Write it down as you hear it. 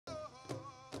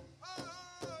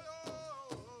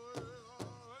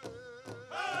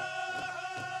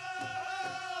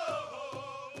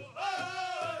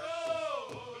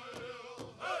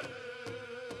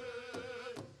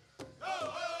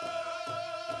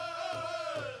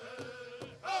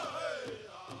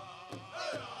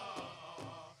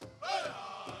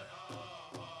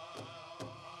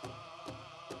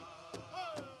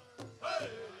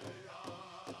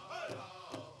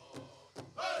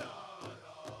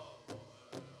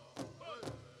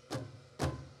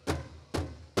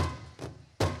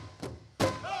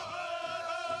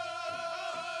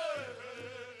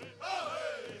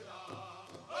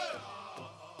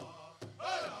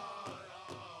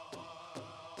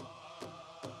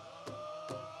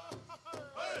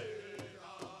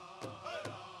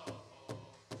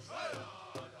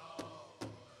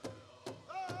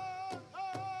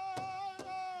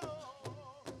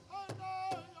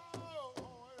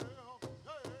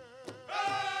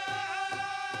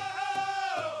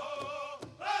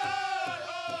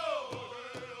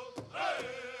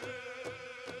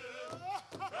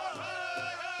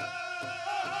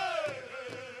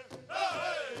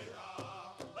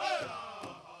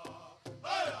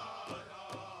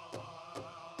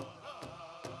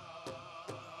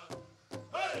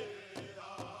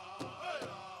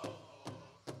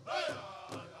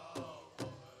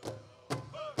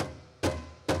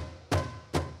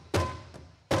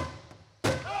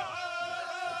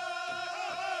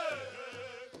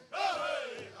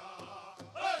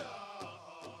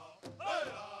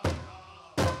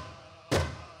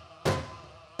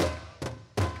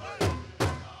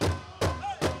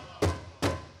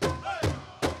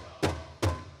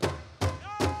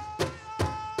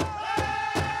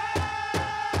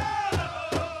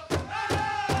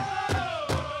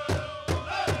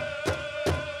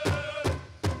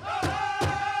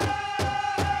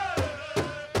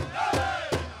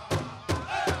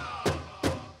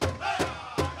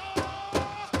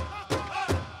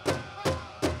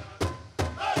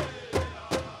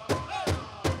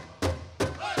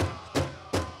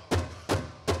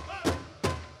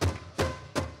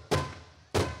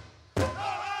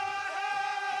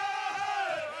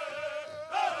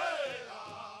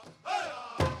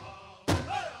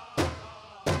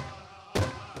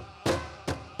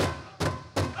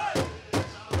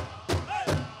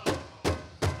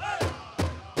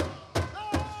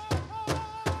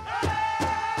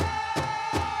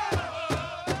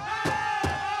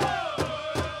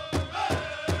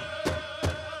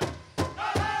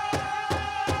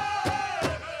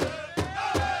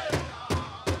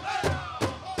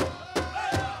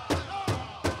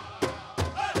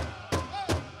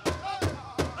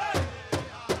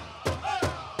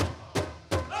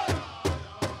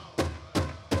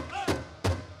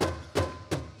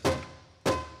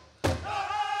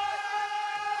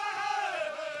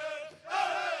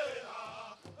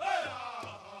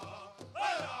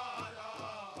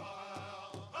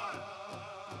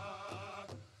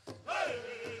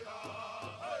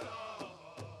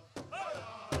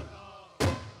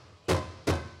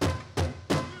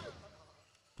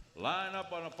Line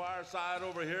up on the far side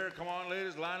over here. Come on,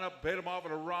 ladies, line up. Pay them off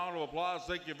with a round of applause.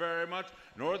 Thank you very much.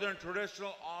 Northern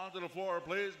Traditional, onto the floor,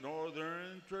 please.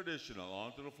 Northern Traditional,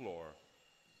 onto the floor.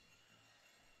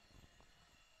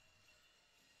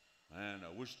 And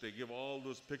I wish they give all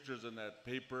those pictures in that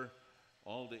paper,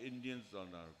 all the Indians on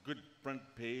a good front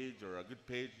page or a good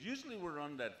page. Usually we're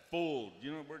on that fold,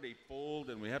 you know, where they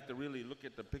fold and we have to really look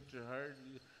at the picture hard.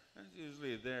 That's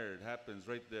usually there. It happens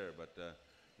right there, but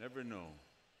never know.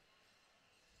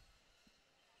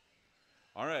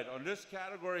 All right, on this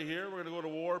category here, we're going to go to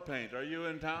War Paint. Are you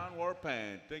in town, War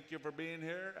Paint? Thank you for being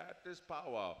here at this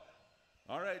powwow.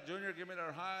 All right, Junior, give me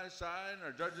their high sign.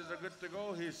 Our judges are good to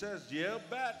go. He says, yeah,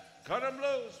 bet. Cut 'em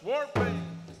loose. War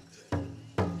Paint.